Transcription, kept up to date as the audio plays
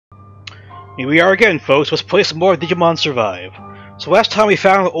Here we are again, folks. Let's play some more Digimon Survive. So last time we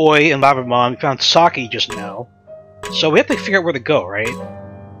found Oi and Labramon, we found Saki just now. So we have to figure out where to go, right?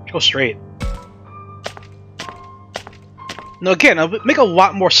 Let's go straight. Now again, it would make a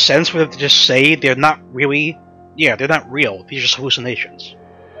lot more sense for them to just say they're not really... Yeah, they're not real. These are just hallucinations.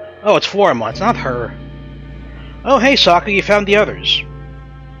 Oh, it's Floramon. It's not her. Oh, hey, Saki, you found the others.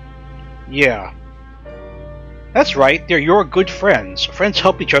 Yeah. That's right, they're your good friends. Friends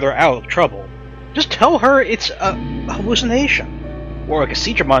help each other out of trouble. Just tell her it's a hallucination. Or like a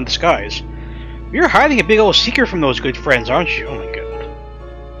Seadramon in disguise. You're hiding a big old secret from those good friends, aren't you? Oh my god.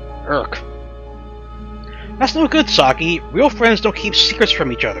 Irk. That's no good, Saki. Real friends don't keep secrets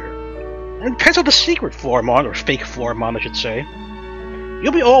from each other. It depends on the secret, Floramon, or fake Floramon, I should say.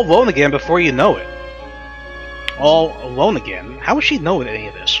 You'll be all alone again before you know it. All alone again? How would she know any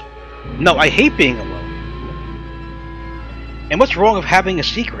of this? No, I hate being alone. And what's wrong with having a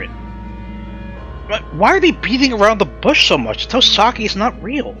secret? Why are they beating around the bush so much? Tell Saki it's not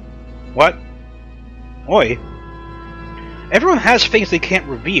real. What? Oi. Everyone has things they can't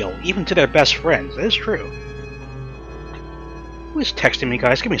reveal, even to their best friends. That is true. Who is texting me,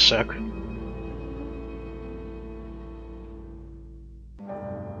 guys? Give me a sec.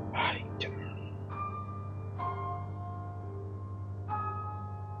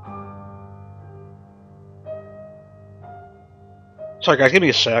 Sorry guys, give me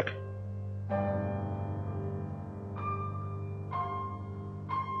a sec.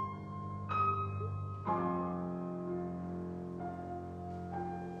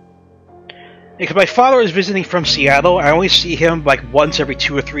 Because my father is visiting from Seattle, I only see him like once every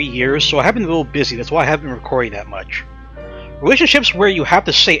 2 or 3 years, so I have been a little busy, that's why I haven't been recording that much. Relationships where you have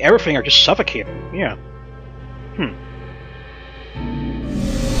to say everything are just suffocating, yeah. Am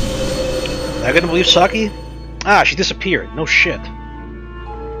I gonna believe Saki? Ah, she disappeared, no shit.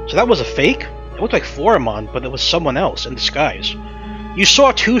 So that was a fake? It looked like Floramon, but it was someone else in disguise. You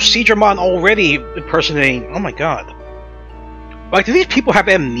saw 2 Seadramon already impersonating... Oh my god. Like, do these people have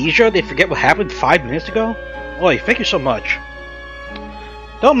amnesia? They forget what happened 5 minutes ago? Oi, thank you so much.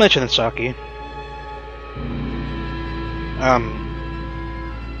 Don't mention it, Saki.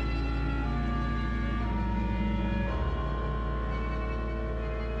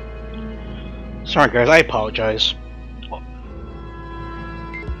 Sorry guys, I apologize.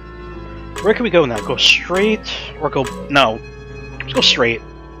 Where can we go now? Go straight? Or go... No. Let's go straight.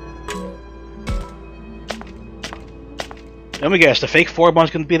 Let me guess, the fake Floramon's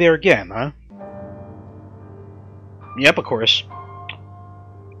gonna be there again, huh? Yep, of course.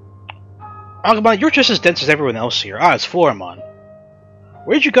 Oh, come on, you're just as dense as everyone else here. Ah, it's Floramon.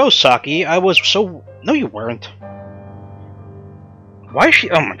 Where'd you go, Saki? I was so... No, you weren't. Why is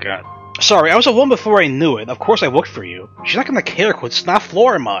she... Oh my god. Sorry, I was alone before I knew it. Of course I looked for you. She's not gonna care because it's not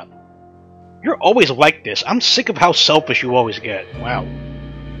Floramon. You're always like this. I'm sick of how selfish you always get. Wow.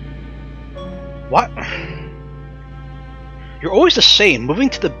 What? You're always the same,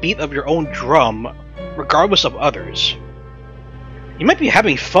 moving to the beat of your own drum, regardless of others. You might be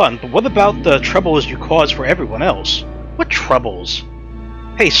having fun, but what about the troubles you cause for everyone else? What troubles?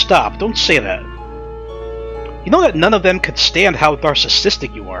 Hey, stop. Don't say that. You know that none of them could stand how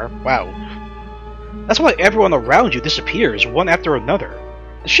narcissistic you are. Wow. That's why everyone around you disappears, one after another.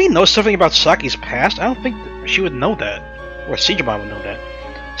 Does she know something about Saki's past? I don't think she would know that. Or Seadramon would know that.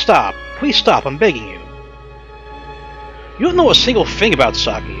 Stop. Please stop. I'm begging you. You don't know a single thing about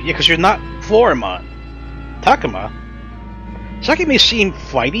Saki. Yeah, because you're not Floramon. Takuma. Saki may seem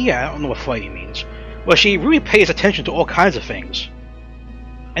flighty. I don't know what flighty means. But she really pays attention to all kinds of things.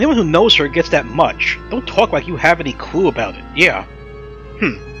 Anyone who knows her gets that much. Don't talk like you have any clue about it. Yeah.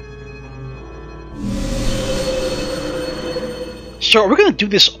 So, are we gonna do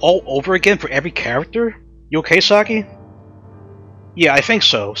this all over again for every character? You okay, Saki? Yeah, I think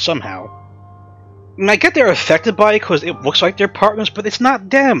so, somehow. I mean, I get they're affected by it because it looks like they're partners, but it's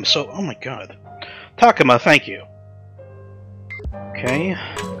not them, so... Oh my god. Takuma, thank you. Okay.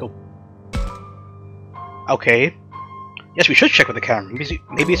 Go. Okay. Yes, we should check with the camera.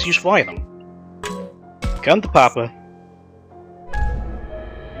 Maybe it's useful item. Come to Papa.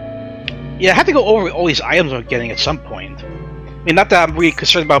 Yeah, I have to go over all these items I'm getting at some point. I mean, not that I'm really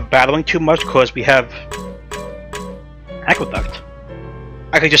concerned about battling too much, because we have... Aqueduct.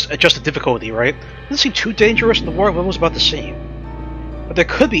 I could just adjust the difficulty, right? Doesn't seem too dangerous, the war level's about the same. But there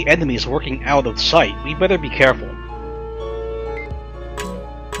could be enemies lurking out of sight. We better be careful.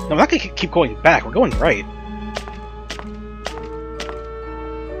 No, I'm not gonna keep going back, we're going right.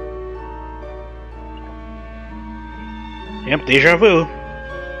 Yep, deja vu.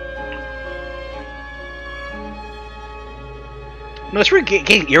 No, it's really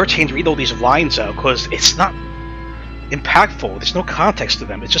getting irritating to read all these lines out, because it's not impactful. There's no context to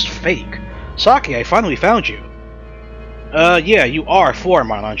them. It's just fake. Saki, I finally found you. Yeah, you are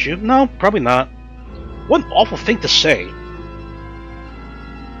Floramon, aren't you? No, probably not. What an awful thing to say.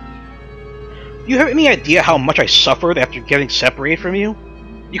 Do you have any idea how much I suffered after getting separated from you?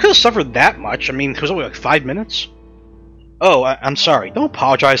 You could have suffered that much. I mean, it was only like 5 minutes. Oh, I'm sorry. Don't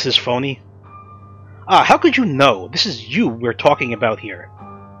apologize to this phony. Ah, how could you know? This is you we're talking about here.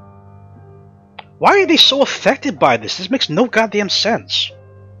 Why are they so affected by this? This makes no goddamn sense.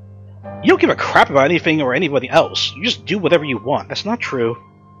 You don't give a crap about anything or anybody else. You just do whatever you want. That's not true.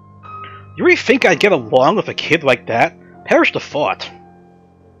 You really think I'd get along with a kid like that? Perish the thought.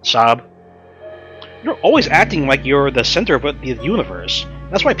 Sob. You're always acting like you're the center of the universe.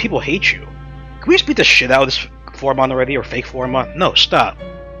 That's why people hate you. Can we just beat the shit out of this Floramon already, or fake Floramon? No, stop.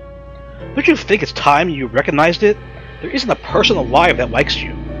 Don't you think it's time you recognized it? There isn't a person alive that likes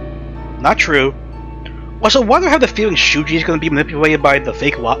you. Not true. Also, why do I have the feeling Shuji's gonna be manipulated by the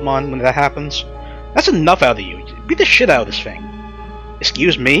fake Lotmon when that happens? That's enough out of you. Beat the shit out of this thing.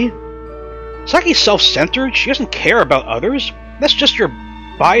 Excuse me? Saki's self-centered? She doesn't care about others? That's just your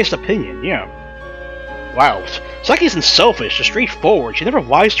biased opinion, yeah. Wow, Saki isn't selfish, just straightforward. She never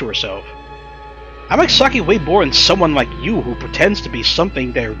lies to herself. I like Saki way more than someone like you who pretends to be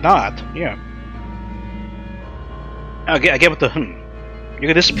something they're not, yeah. I get what the You're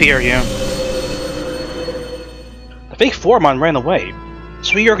gonna disappear, yeah. The fake Floramon ran away.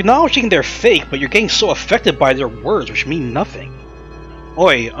 So you're acknowledging they're fake, but you're getting so affected by their words, which mean nothing.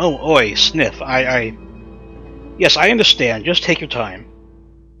 Oi, oh, oi, sniff, Yes, I understand, just take your time.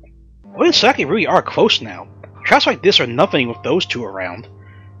 Oi and Saki really are close now. Traps like this are nothing with those two around.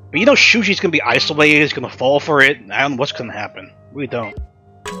 But you know Shuji's gonna be isolated, he's gonna fall for it, I don't know what's gonna happen. We don't.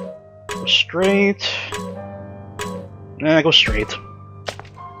 Go straight. Nah, go straight.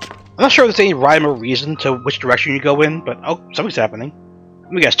 I'm not sure if there's any rhyme or reason to which direction you go in, but oh, something's happening.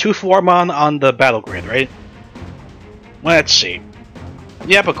 Let me guess, 2 Floramon on the battle grid, right? Let's see.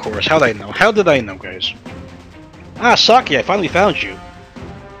 Yep, of course, how did I know? How did I know, guys? Ah, Saki, I finally found you.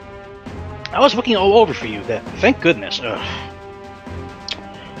 I was looking all over for you, thank goodness. Ugh.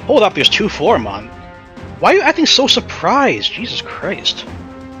 Hold up, there's 2 Floramon. Why are you acting so surprised? Jesus Christ.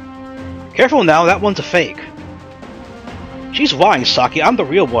 Careful now, that one's a fake. She's lying, Saki, I'm the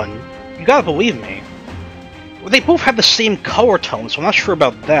real one. You gotta believe me. Well, they both have the same color tone, so I'm not sure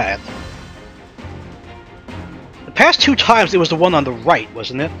about that. The past 2 times it was the one on the right,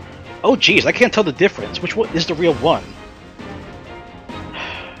 wasn't it? Oh jeez, I can't tell the difference. Which one is the real one?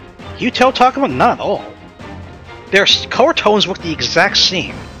 Can you tell, Takuma? Not at all. Their color tones look the exact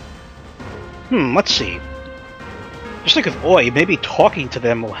same. Let's see. Just think of Oi, maybe talking to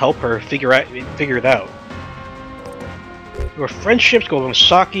them will help her figure it out. Your friendships go with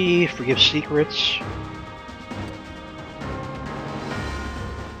Saki, forgive secrets.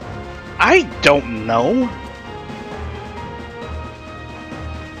 I don't know.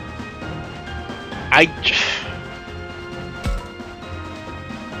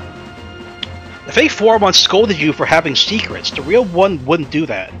 The fake Floramon scolded you for having secrets. The real one wouldn't do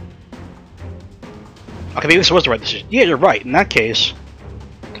that. Okay, maybe this was the right decision. Yeah, you're right. In that case.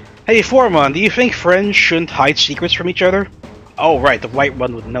 Hey, Floramon, do you think friends shouldn't hide secrets from each other? Oh, right, the right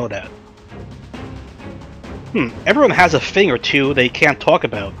one would know that. Everyone has a thing or two they can't talk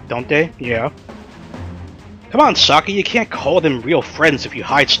about, don't they? Yeah. Come on, Saki, you can't call them real friends if you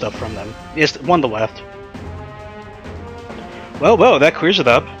hide stuff from them. There's one to the left. Well, that clears it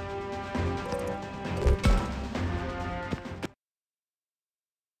up.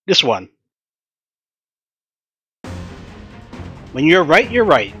 This one. When you're right, you're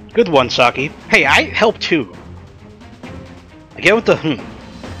right. Good one, Saki. Hey, I help too. Again with the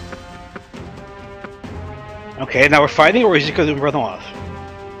Okay, now we're fighting, or is he going to run off?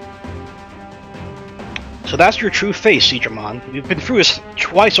 So that's your true face, Seadramon. We've been through this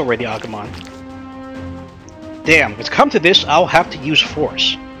twice already, Agumon. Damn, if it's come to this, I'll have to use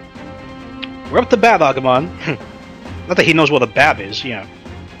force. We're up to bat, Agumon. Not that he knows what a bat is, yeah.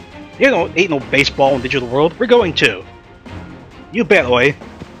 You know, ain't no baseball in digital world. We're going to. You bet, Oi.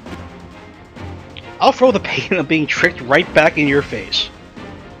 I'll throw the pain of being tricked right back in your face.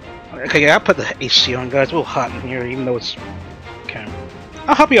 Okay, I'll put the AC on, guys. It's a little hot in here, even though it's... Okay.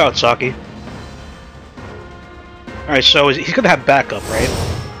 I'll help you out, Saki. Alright, so he's gonna have backup, right?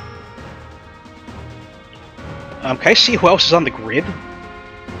 Can I see who else is on the grid?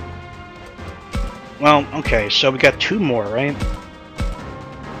 Well, okay, so we got 2 more, right?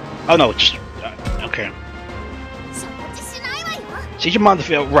 Oh no, just... okay. Seadramon the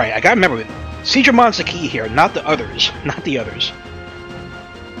field, right, I gotta remember it. Seadramon's the key here, not the others. Not the others.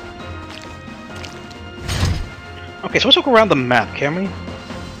 Okay, so let's look around the map, can we?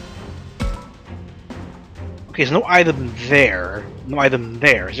 Okay, there's no item there. No item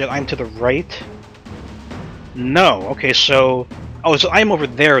there. Is there an item to the right? No. Okay, so... Oh, there's an item over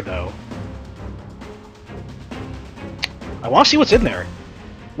there, though. I want to see what's in there.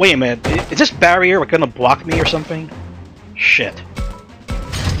 Wait a minute. Is this barrier gonna block me or something? Shit.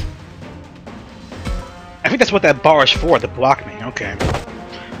 I think that's what that bar is for, to block me. Okay.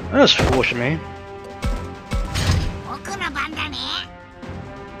 That's foolish of me.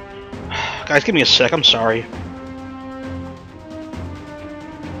 Guys, give me a sec. I'm sorry.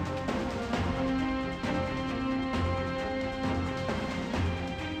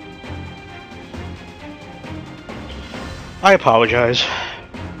 I apologize.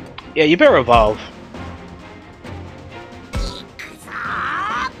 Yeah, you better evolve.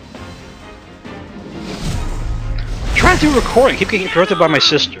 Trying to do a recording, keep getting interrupted by my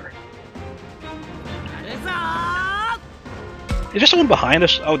sister. Is there someone behind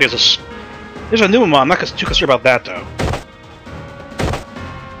us? Oh, there's a new one. I'm not too concerned about that, though.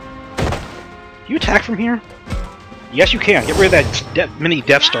 Can you attack from here? Yes, you can. Get rid of that mini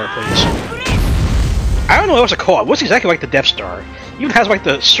Death Star, please. I don't know what it's called. What's exactly like the Death Star? It even has like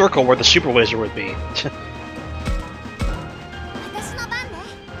the circle where the Super Laser would be.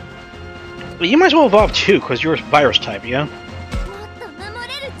 But you might as well evolve too, because you're a virus type, yeah?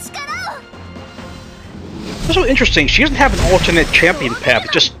 That's so interesting. She doesn't have an alternate champion path,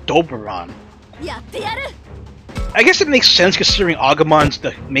 it's just Doberon. I guess it makes sense considering Agumon's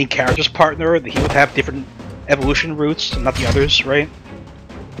the main character's partner, that he would have different evolution routes and not the others, right?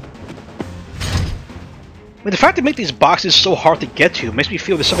 I mean, the fact they make these boxes so hard to get to makes me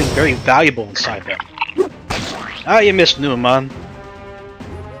feel there's something very valuable inside them. Ah, you missed Renamon.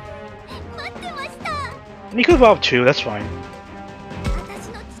 And you could evolve too, that's fine.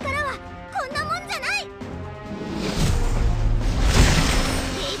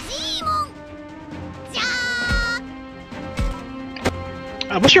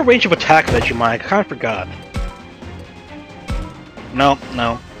 What's your range of attack, Digimon? I kinda forgot. No,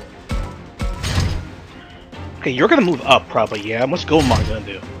 no. Okay, you're gonna move up, probably, yeah. What's Goemon gonna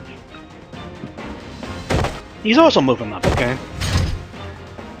do? He's also moving up, okay.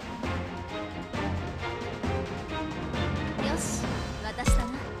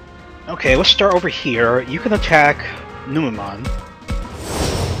 Okay, let's start over here. You can attack Renamon.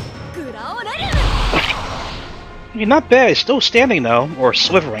 You're not bad, it's still standing though, or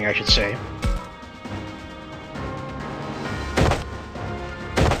slivering, I should say.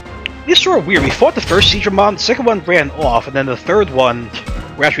 It's sort of weird. We fought the first Seadramon, the second one ran off, and then the third one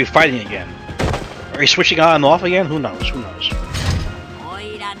we're actually fighting again. Are you switching on and off again? Who knows? Who knows?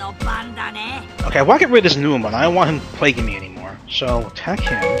 Okay, I want to get rid of this new one. I don't want him plaguing me anymore. So, attack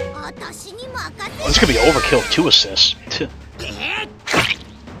him. Oh, this could be overkill, 2 assists.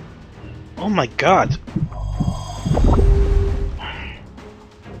 Oh my god.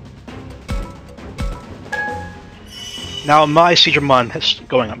 Now my Seadramon is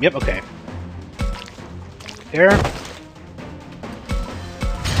going up. Yep, okay. There.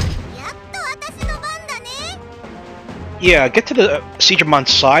 Yeah, get to the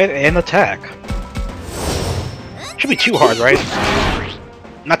Seadramon's side and attack. Shouldn't be too hard, right?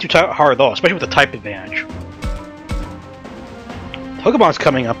 Not too hard at all, especially with the type advantage. Pokemon's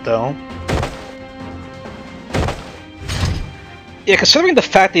coming up, though. Yeah, considering the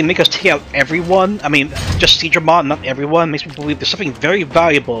fact they make us take out everyone, I mean, just Seadramon, not everyone, makes me believe there's something very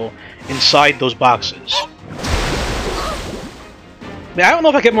valuable inside those boxes. I mean, I don't know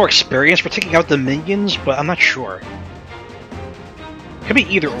if I get more experience for taking out the minions, but I'm not sure. Could be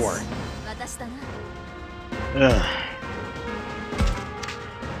either or. Ugh.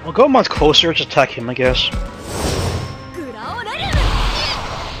 Well, Goemon's closer, just attack him, I guess.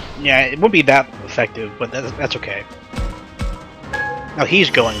 Yeah, it wouldn't be that effective, but that's okay. Now he's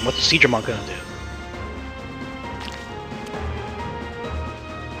going. What's Seadramon gonna do?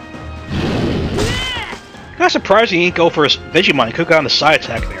 Kinda surprised he didn't go for his Digimon. He could've gotten the side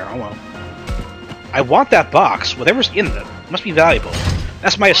attack there. Oh well. I want that box. Whatever's in it must be valuable.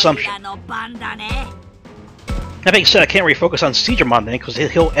 That's my assumption. That being said, I can't really focus on Seadramon then, because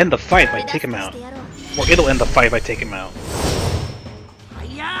he'll end the fight if I take him out. Or it'll end the fight if I take him out.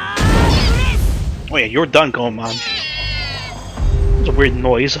 Oh yeah, you're done, Goemon. It's a weird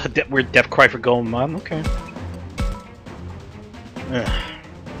noise, a weird death cry for Goemon. Okay. Ugh.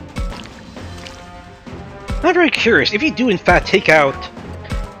 I'm very curious. If you do in fact take out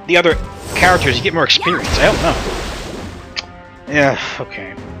the other characters, you get more experience. I don't know. Yeah,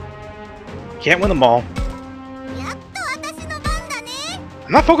 okay. Can't win them all.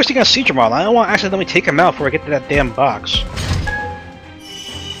 I'm not focusing on Seadramon. I don't want to accidentally take him out before I get to that damn box.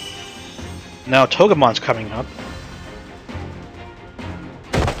 Now Togemon's coming up.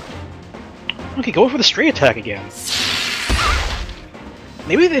 Okay, go for the straight attack again.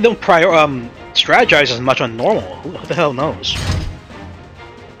 Maybe they don't strategize as much on normal. Who the hell knows?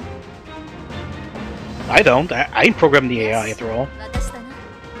 I don't. I didn't program the AI after all.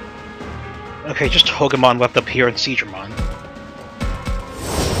 Okay, just Togemon left up here in Seadramon.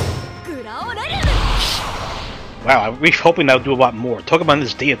 Wow, I was hoping that would do a lot more. Togemon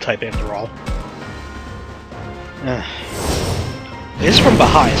is Data type after all. This is from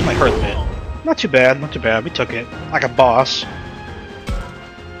behind, this might hurt a bit. Not too bad, not too bad. We took it. Like a boss.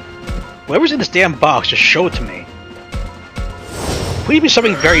 Whatever's in this damn box, just show it to me. Please be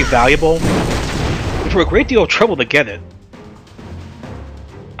something very valuable. And for a great deal of trouble to get it.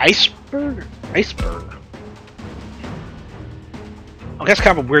 Iceberg? Iceberg. Oh, that's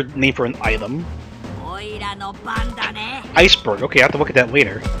kind of a weird name for an item. Iceberg. Okay, I have to look at that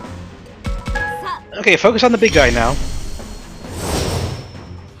later. Okay, focus on the big guy now.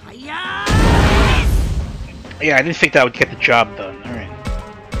 Yeah, I didn't think that would get the job done.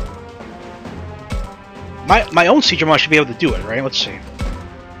 Alright. My own Seadramon should be able to do it, right? Let's see.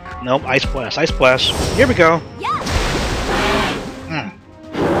 Nope, Ice Blast. Ice Blast. Here we go.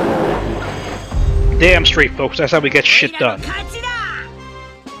 Damn straight, folks. That's how we get shit done.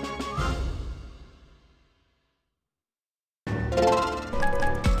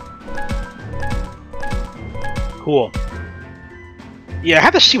 Cool. Yeah, I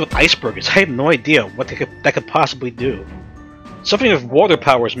have to see what Iceberg is. I have no idea what that could possibly do. Something with water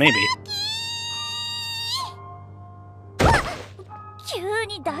powers, maybe.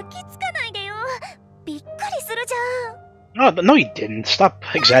 Oh, no you didn't. Stop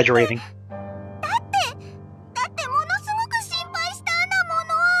exaggerating.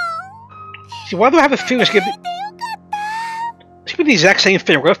 See, why do I have a feeling it's gonna be the exact same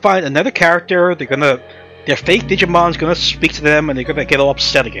thing? We're gonna find another character, their fake Digimon's gonna speak to them and they're gonna get all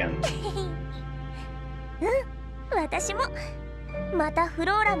upset again.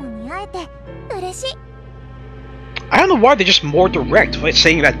 I don't know why they're just more direct, like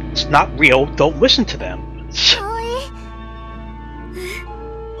saying that it's not real, don't listen to them.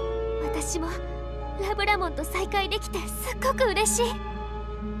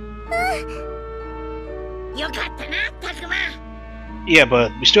 Yeah,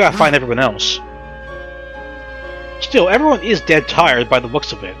 but we still gotta find everyone else. Still, everyone is dead tired by the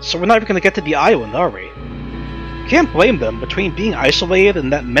looks of it, so we're not even gonna get to the island, are we? Can't blame them. Between being isolated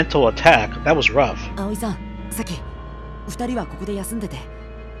and that mental attack, that was rough. Aoi-san, Saki, 2人はここで休んでて。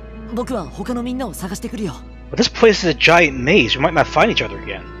僕は他のみんなを探してくるよ。 But this place is a giant maze. We might not find each other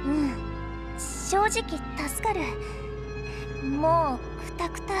again. 正直助かる。もうくた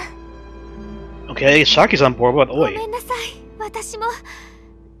くた。 Okay, Saki's on board, but oi. ごめんなさい。私も。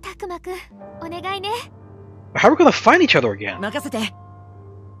Takuma君、お願いね。 How are we gonna find each other again? 任せて。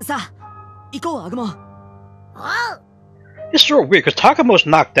さあ、行こう、アグモン。 It's sort of weird, because Takuma's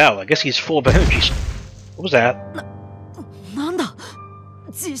knocked out. I guess he's full of energy. What was that? なんだ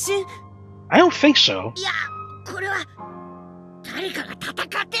地震 I don't think so. いや、これは誰かが戦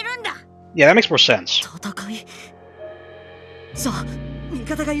ってるんだ。 Yeah, that makes more sense. 戦いそう、味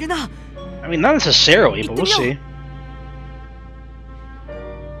方がいるな。 I mean, not necessarily, but we'll see.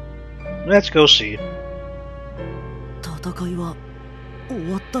 Let's go see. 戦いは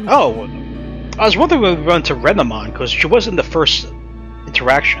終わったの Oh, I was wondering when we run to Renamon, because she was in the first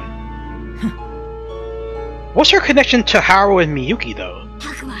interaction. What's her connection to Haru and Miyuki, though?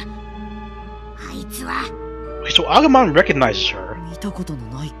 Takuma, あいつは Okay, so Agumon recognizes her. 見たことの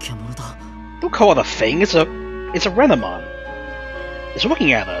ない獣だ。 Don't call it a thing, it's a Renamon. It's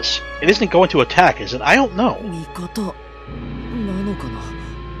looking at us. It isn't going to attack, is it? I don't know. 味方なのかな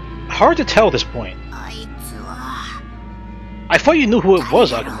Hard to tell at this point. あいつは I thought you knew who it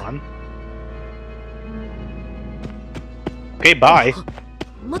was, Agumon. Okay, bye.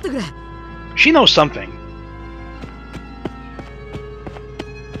 待ってくれ。 She knows something.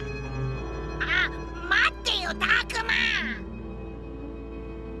 あ、待ってよ、Takuma.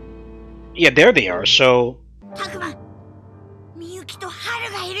 Yeah, there they are, so... Takuma, Miyuki と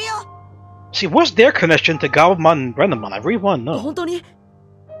Haruがいるよ。 See, what's their connection to Gabumon and Renamon? I really want to know. 本当に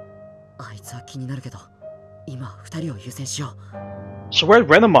あいつは気になるけど、今二人を優先しよう。 So where'd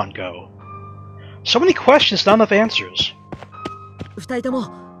Renamon go? So many questions, not enough answers. 二人とも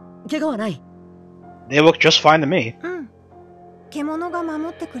怪我はない。 They look just fine to me. うん。獣が守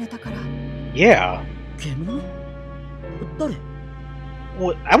ってくれたから。Yeah. 獣誰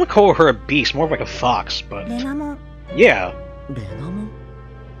Well, I would call her a beast, more of like a fox, but... Renamon. Yeah. レナモン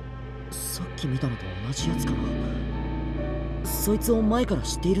さっき見たのと同じやつかな。そいつを前から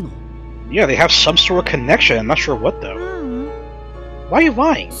知っているの？ Yeah, they have some sort of connection. I'm not sure what though. Why are you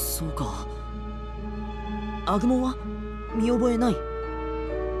lying? そうか。アグモンは見覚えない？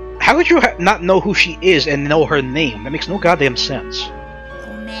 How could you not know who she is and know her name? That makes no goddamn sense.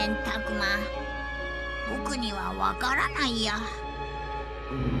 ごめん、タクマ。僕にはわからないや。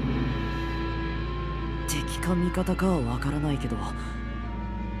敵か味方かはわからないけど、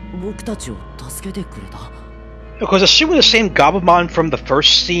僕たちを助けてくれた。 Because assuming the same Gabumon from the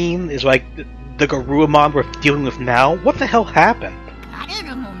first scene is like the Garuamon we're dealing with now, what the hell happened? バレ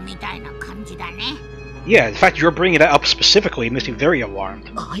るもんみたいな感じだね。 Yeah, in fact, you're bringing that up specifically makes me very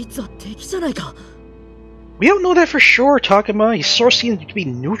alarmed. あいつは敵じゃないか。 We don't know that for sure, Takuma. He sort of seems to be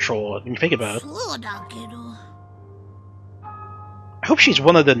neutral when you think about it. そうだけど。I hope she's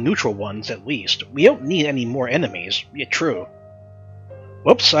one of the neutral ones, at least. We don't need any more enemies. Yeah, true.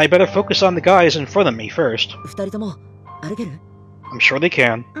 Whoops, I better focus on the guys in front of me first. 二人とも歩ける？ I'm sure they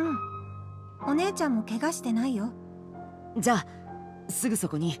can. お姉ちゃんも怪我してないよ。じゃあ、すぐそ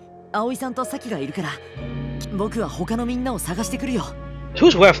こに葵さんとサキがいるから、僕は他のみんなを探してくるよ。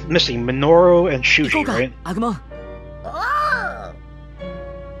Who's left missing? Minoru and 行こ Shuji, うか、 right? アグモン。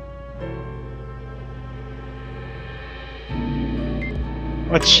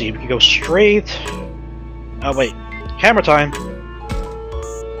Let's see, we can go straight... Oh wait, camera time!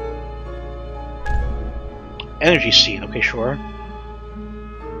 Energy seed, okay, sure.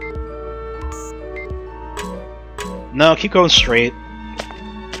 No, keep going straight.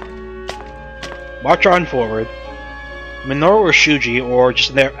 March on forward. Minoru or Shuji, or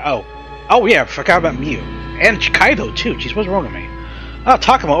just there. Oh yeah, I forgot about Miu. And Kaido too, jeez, what's wrong with me? Ah,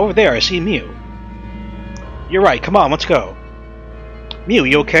 Takuma, over there, I see Miu. You're right, come on, let's go. Miu,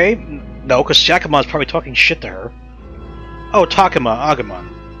 you okay? No, because Syakomon's probably talking shit to her. Oh, Takuma, Agumon.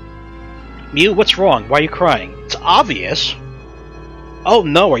 Miu, what's wrong? Why are you crying? It's obvious. Oh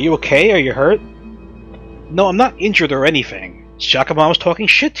no, are you okay? Are you hurt? No, I'm not injured or anything. Syakomon was talking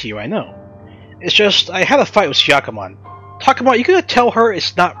shit to you, I know. It's just, I had a fight with Syakomon. Takuma, you gonna tell her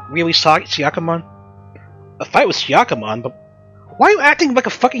it's not really Syakomon? A fight with Syakomon? But why are you acting like a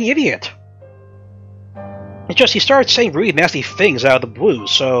fucking idiot? It's just he started saying really nasty things out of the blue,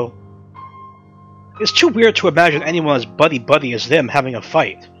 so... It's too weird to imagine anyone as buddy-buddy as them having a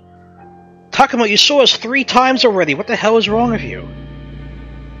fight. Takuma, you saw us 3 times already, what the hell is wrong with you?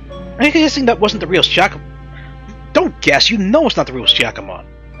 Are you guessing that wasn't the real Syakomon? Don't guess, you know it's not the real Syakomon.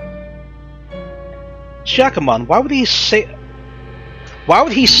 Syakomon, why would he say... Why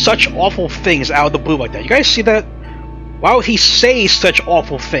would he such awful things out of the blue like that? You guys see that? Why would he say such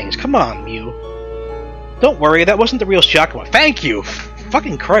awful things? Come on, Miu. Don't worry, that wasn't the real Syakomon. Thank you!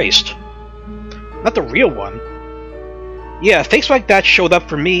 Fucking Christ. Not the real one. Yeah, things like that showed up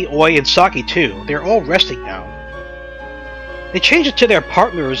for me, Oi, and Saki too. They're all resting now. They changed it to their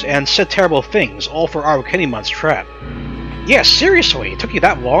partners and said terrible things, all for Arukenimon's trap. Yeah, seriously, it took you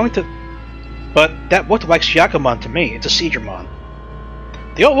that long to... But that looked like Syakomon to me. It's a Seadramon.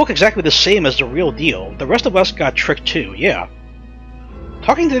 They all look exactly the same as the real deal. The rest of us got tricked too, yeah.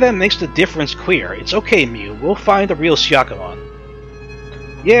 Talking to them makes the difference clear. It's okay, Miu. We'll find the real Syakomon.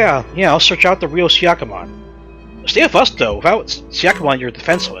 Yeah, I'll search out the real Syakomon. Stay with us, though. Without Syakomon, you're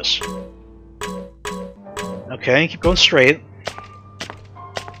defenseless. Okay, keep going straight.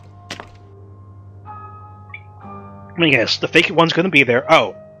 I mean, yes, the fake one's gonna be there.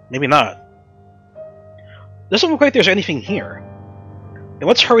 Oh, maybe not. Doesn't look like there's anything here. Then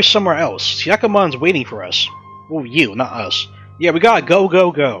let's hurry somewhere else. Syakomon's waiting for us. Oh, you, not us. Yeah, we gotta go,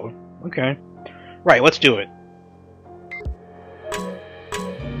 go, go. Okay. Right, let's do it.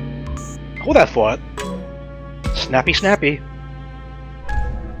 Hold that thought. Snappy, snappy.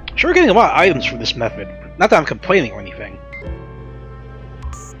 Sure, we're getting a lot of items from this method. Not that I'm complaining or anything.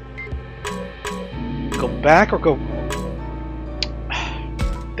 Go back or go...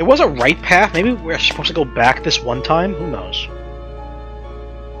 There was a right path. Maybe we're supposed to go back this one time? Who knows?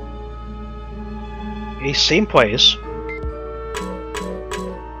 Okay, same place.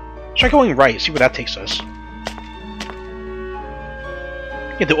 Try going right, see where that takes us.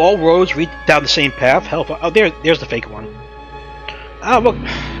 Yeah, do all roads lead down the same path? Hell, oh, there's the fake one. Ah, look,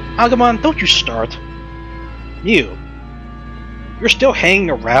 Agumon, don't you start. You're still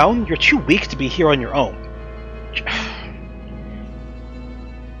hanging around? You're too weak to be here on your own.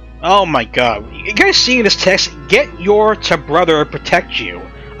 Oh my god. You guys seeing this text? Get your brother protect you.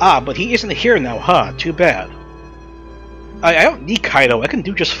 Ah, but he isn't here now, huh? Too bad. I don't need Kaido. I can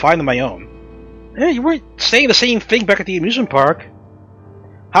do just fine on my own. Eh, you weren't saying the same thing back at the amusement park.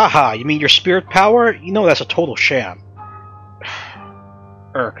 Haha, you mean your spirit power? You know that's a total sham.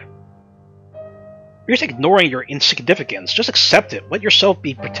 Irk. You're just ignoring your insignificance. Just accept it. Let yourself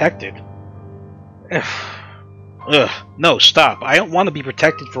be protected. Ugh. No, stop. I don't want to be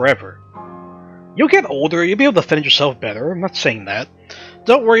protected forever. You'll get older, you'll be able to defend yourself better. I'm not saying that.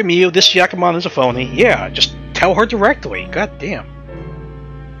 Don't worry, Miyu, this Syakomon is a phony. Yeah, just tell her directly. God damn.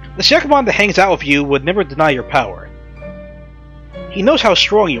 The Syakomon that hangs out with you would never deny your power. He knows how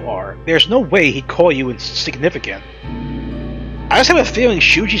strong you are. There's no way he'd call you insignificant. I just have a feeling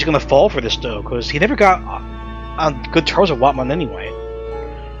Shuji's gonna fall for this though, because he never got on good terms with Watmon anyway.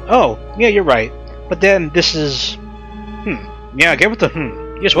 Oh, yeah, you're right. But then this is... Yeah, get with the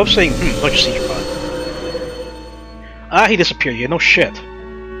You just love saying don't you see your butt? Ah, he disappeared, yeah, no shit.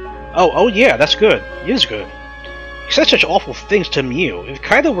 Oh yeah, that's good. It is good. He said such awful things to Miyu. If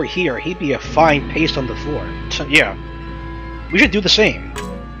Kaido were here, he'd be a fine paste on the floor. Yeah. We should do the same.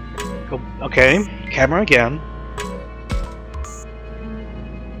 Okay, camera again.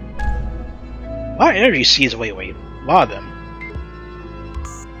 A lot of energy seeds, wait. A lot of them.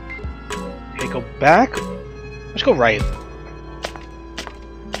 Okay, go back. Let's go right.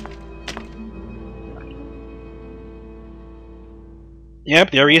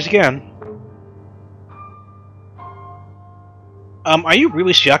 Yep, there he is again. Are you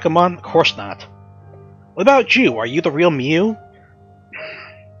really Syakomon? Of course not. What about you? Are you the real Miyu?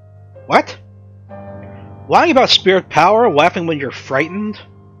 What? Lying about spirit power, laughing when you're frightened?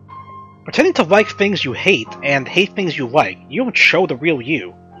 Pretending to like things you hate, and hate things you like. You don't show the real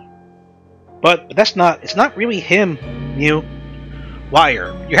you. But it's not really him, Miyu.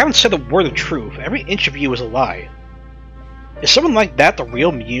 Liar. You haven't said a word of truth. Every inch of you is a lie. Is someone like that the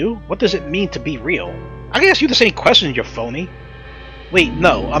real Miyu? What does it mean to be real? I can ask you the same question, you phony. Wait,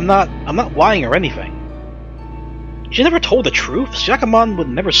 no, I'm not lying or anything. She never told the truth? Syakomon would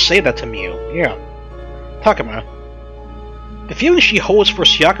never say that to Miyu. Yeah. Takuma. The feelings she holds for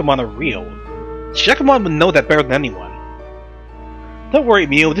Syakomon are real. Syakomon would know that better than anyone. Don't worry,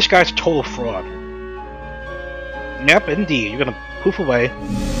 Miyu, this guy's a total fraud. Yep, indeed, you're gonna poof away.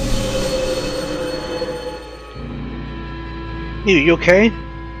 Miyu, you okay?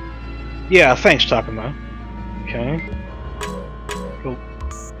 Yeah, thanks, Takuma. Okay. Cool.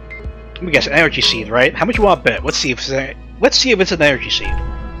 Let me guess, an energy seed, right? How much you want to bet? Let's see if it's an energy seed.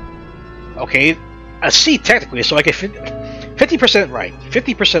 Okay, a seed technically, so I get 50% right.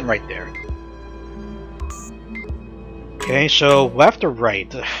 50% right there. Okay, so left or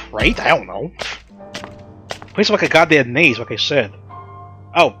right? Right? I don't know. Plays like a goddamn maze, like I said.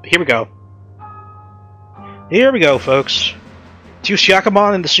 Oh, here we go. Here we go, folks. 2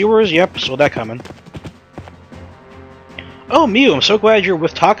 Syakomon in the sewers? Yep, saw that coming. Oh, Miyu, I'm so glad you're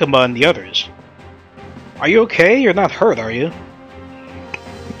with Takuma and the others. Are you okay? You're not hurt, are you?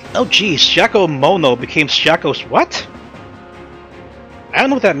 Oh geez, Syakomono became Syakos what? I don't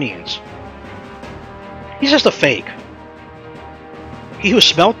know what that means. He's just a fake. He who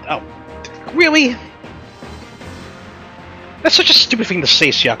smelt... Oh, really? That's such a stupid thing to say,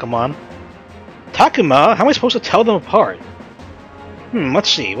 Syakomon. Takuma, how am I supposed to tell them apart? Let's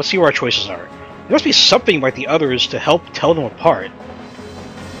see what our choices are. There must be something like the others to help tell them apart.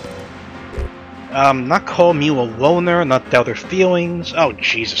 Not call Miyu a loner, not doubt their feelings. Oh,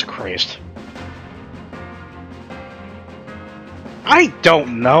 Jesus Christ. I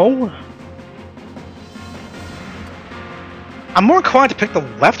don't know. I'm more inclined to pick the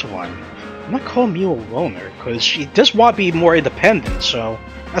left one. I'm not calling Miyu a loner, because she does want to be more independent, so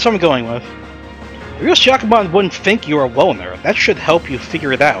that's what I'm going with. The real Syakomon wouldn't think you're a loner. That should help you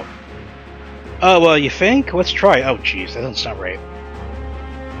figure it out. Oh, you think? Let's try. Oh, jeez, that doesn't sound right.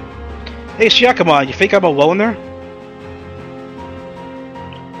 Hey, Syakomon, you think I'm a loner?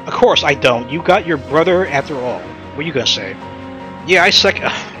 Of course I don't. You got your brother after all. What are you gonna say? Yeah, I suck.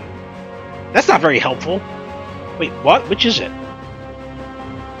 That's not very helpful. Wait, what? Which is it?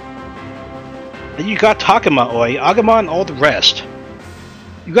 Then you got Takuma, Oi, Agumon, and all the rest.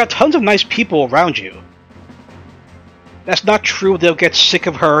 You got tons of nice people around you. That's not true. They'll get sick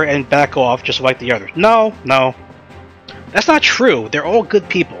of her and back off just like the others. No. That's not true. They're all good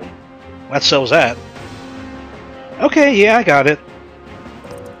people. That sells that. Okay, yeah, I got it.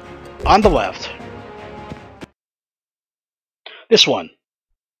 On the left. This one.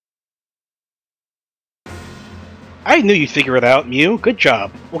 I knew you'd figure it out, Miyu. Good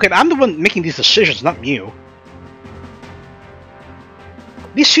job. Okay, I'm the one making these decisions, not Miyu.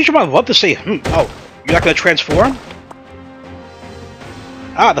 These Seadramon love to say, oh, you're not gonna transform?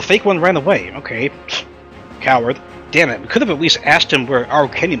 Ah, the fake one ran away. Okay. Coward. Damn it, we could have at least asked him where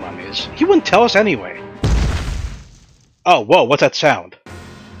Renamon is. He wouldn't tell us anyway. Oh, whoa, what's that sound?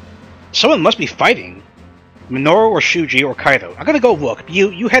 Someone must be fighting. Minoru or Shuji or Kaido. I'm gonna go look.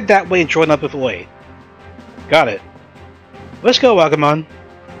 You head that way and join up with Oi. Got it. Let's go, Agumon.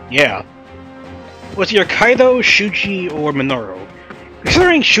 Yeah. Was it your Kaido, Shuji, or Minoru?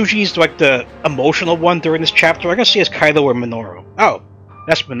 Considering Shuji's like the emotional one during this chapter, I can see as Kaido or Minoru. Oh,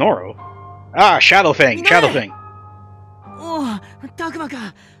 that's Minoru. Ah, Shadowfang, Shadowfang. Oh, Takuma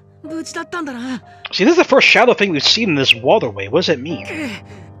ka. See, this is the first Shadowfang we've seen in this waterway. What does it mean?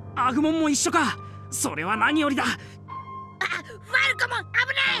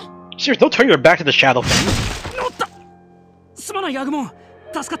 Seriously, don't turn your back to the Shadowfang.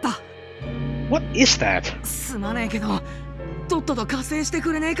 What is that?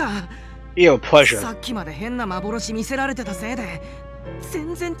 Yo, pleasure.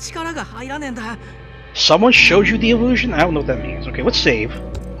 Someone showed you the illusion? I don't know what that means. Okay, let's save.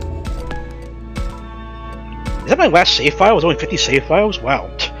 Is that my last save file? It was only 50 save files? Wow.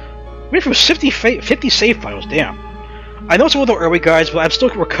 Wait for 50 save files, damn. I know it's a little early, guys, but I'm still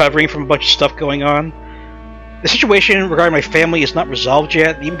recovering from a bunch of stuff going on. The situation regarding my family is not resolved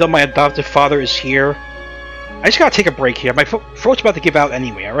yet, even though my adoptive father is here. I just gotta take a break here. My throat's about to give out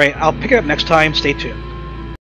anyway, alright? I'll pick it up next time. Stay tuned.